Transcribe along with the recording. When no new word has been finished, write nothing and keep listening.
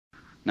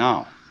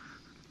Now,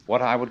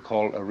 what I would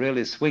call a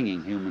really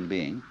swinging human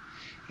being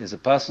is a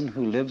person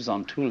who lives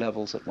on two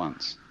levels at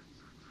once.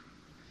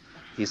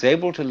 He's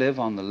able to live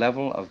on the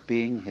level of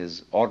being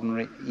his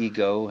ordinary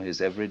ego,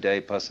 his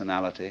everyday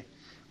personality,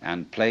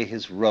 and play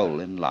his role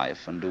in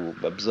life and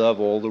observe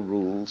all the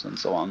rules and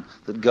so on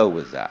that go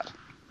with that.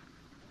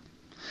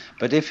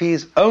 But if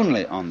he's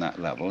only on that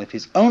level, if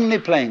he's only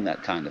playing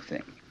that kind of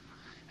thing,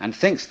 and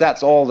thinks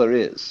that's all there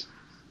is,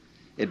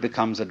 it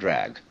becomes a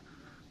drag.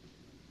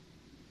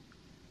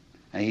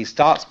 And he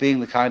starts being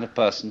the kind of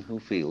person who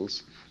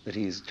feels that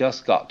he's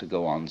just got to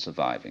go on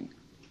surviving.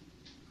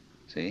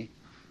 See?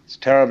 It's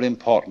terribly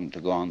important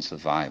to go on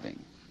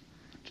surviving,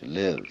 to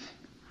live.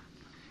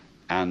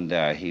 And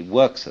he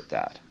works at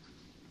that.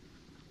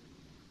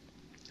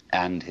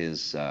 And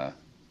his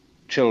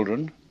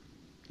children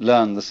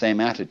learn the same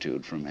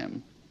attitude from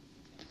him.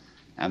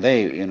 And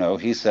they,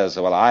 he says,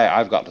 well,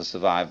 I've got to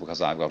survive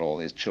because I've got all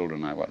these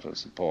children I've got to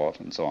support,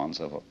 and so on and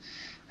so forth.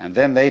 And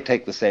then they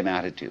take the same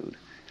attitude,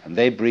 and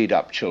they breed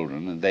up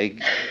children, and they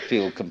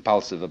feel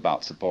compulsive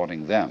about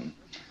supporting them,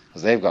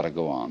 because they've got to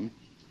go on.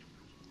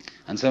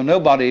 And so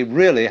nobody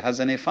really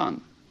has any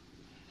fun.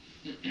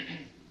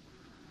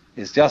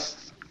 It's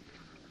just,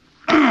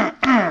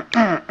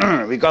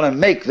 we've got to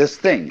make this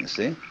thing, you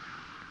see?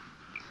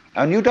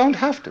 And you don't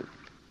have to.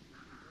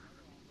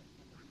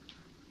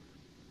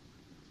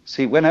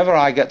 See, whenever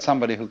I get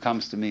somebody who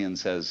comes to me and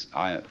says,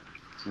 I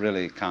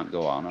really can't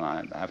go on and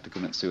I have to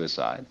commit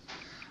suicide,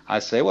 I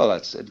say, well,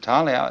 that's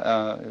entirely,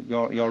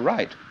 you're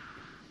right.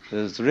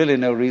 There's really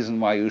no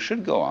reason why you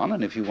should go on,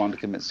 and if you want to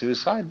commit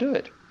suicide, do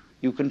it.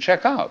 You can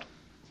check out.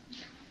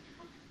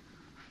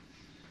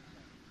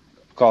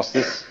 Of course,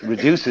 this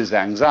reduces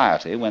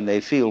anxiety. When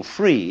they feel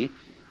free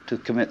to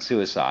commit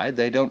suicide,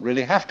 they don't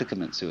really have to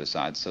commit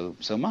suicide so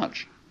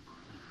much.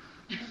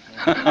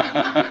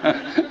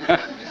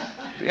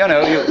 You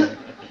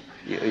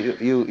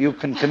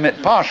can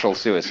commit partial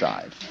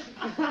suicide.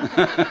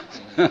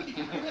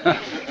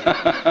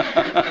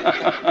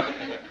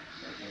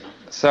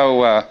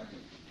 So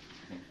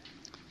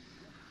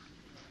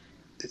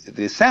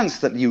the sense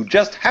that you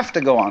just have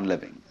to go on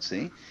living,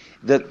 see,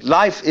 that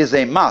life is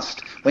a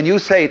must. When you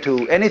say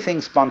to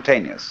anything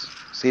spontaneous,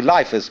 see,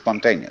 life is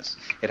spontaneous.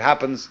 It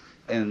happens,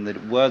 in the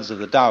words of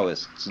the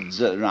Taoists,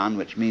 Ziran,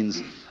 which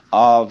means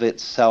of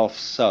itself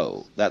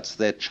so. That's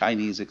their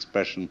Chinese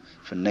expression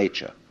for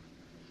nature.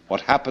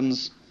 What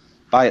happens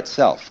by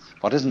itself,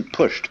 what isn't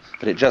pushed,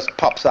 but it just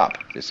pops up,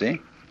 you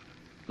see?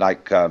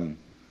 Like, I'll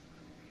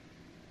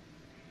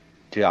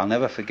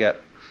never forget,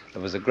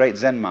 there was a great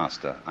Zen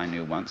master I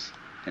knew once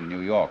in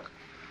New York.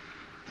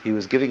 He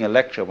was giving a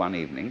lecture one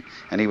evening,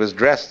 and he was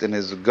dressed in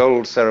his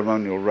gold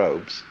ceremonial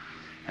robes,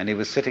 and he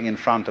was sitting in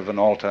front of an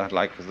altar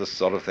like this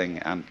sort of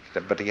thing,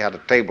 but he had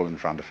a table in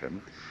front of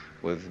him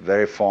with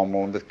very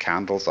formal, with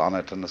candles on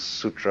it, and a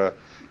sutra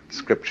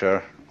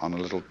scripture on a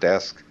little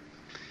desk,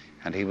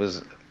 and he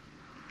was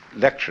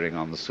lecturing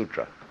on the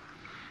sutra.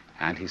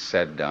 And he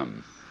said,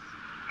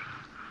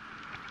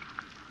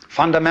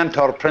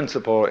 fundamental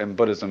principle in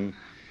Buddhism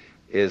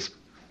is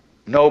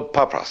no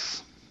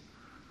purpose,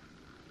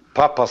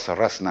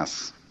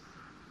 purposelessness.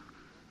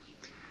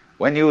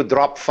 When you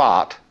drop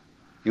fart,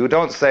 you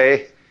don't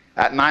say,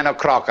 at 9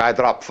 o'clock I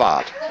drop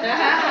fart.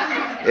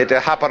 It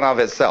happened of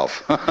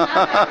itself.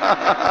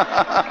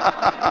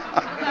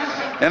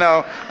 And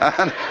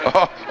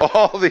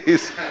all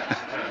these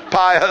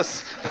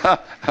pious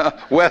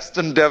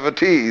Western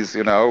devotees,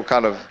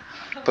 kind of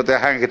put their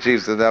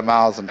handkerchiefs in their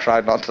mouths and try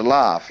not to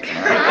laugh.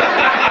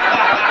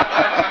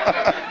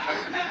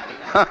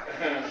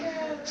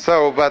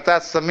 So, but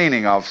that's the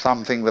meaning of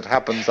something that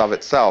happens of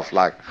itself,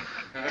 like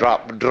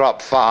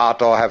drop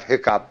fart or have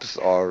hiccups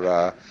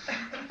or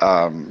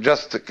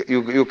just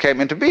you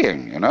came into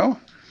being,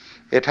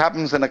 It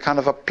happens in a kind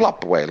of a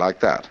plop way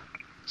like that.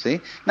 See?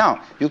 Now,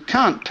 you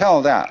can't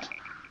tell that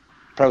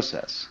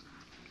process,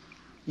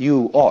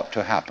 you ought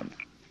to happen.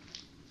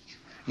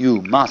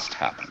 You must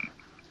happen.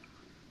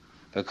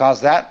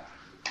 Because that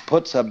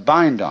puts a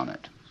bind on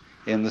it.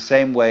 In the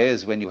same way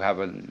as when you have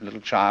a little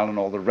child and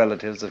all the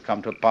relatives have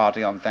come to a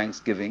party on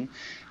Thanksgiving,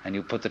 and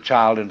you put the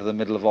child into the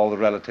middle of all the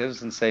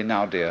relatives and say,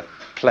 now dear,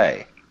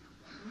 play.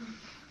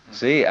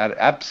 See, it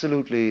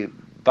absolutely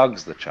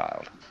bugs the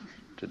child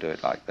to do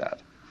it like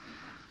that.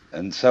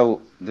 And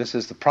so this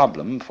is the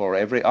problem for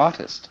every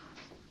artist.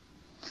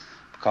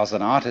 Because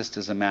an artist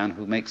is a man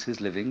who makes his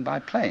living by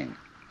playing,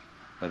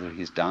 whether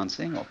he's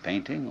dancing or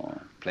painting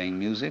or playing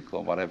music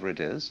or whatever it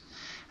is.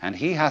 And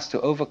he has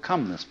to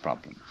overcome this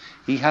problem.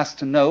 He has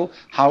to know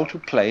how to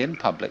play in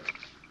public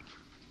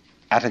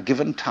at a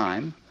given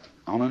time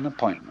on an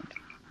appointment.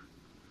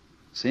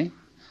 See?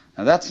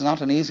 Now that's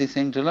not an easy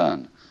thing to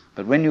learn.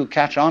 But when you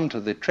catch on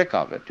to the trick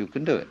of it, you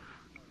can do it.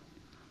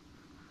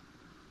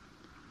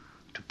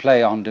 To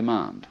play on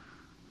demand.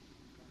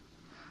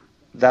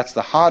 That's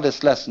the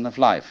hardest lesson of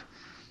life.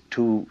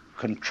 To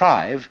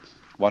contrive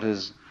what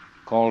is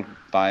called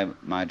by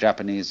my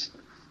Japanese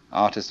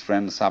artist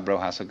friend Saburo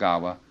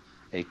Hasegawa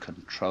a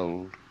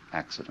controlled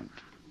accident.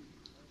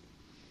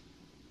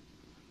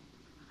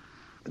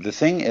 The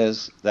thing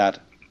is that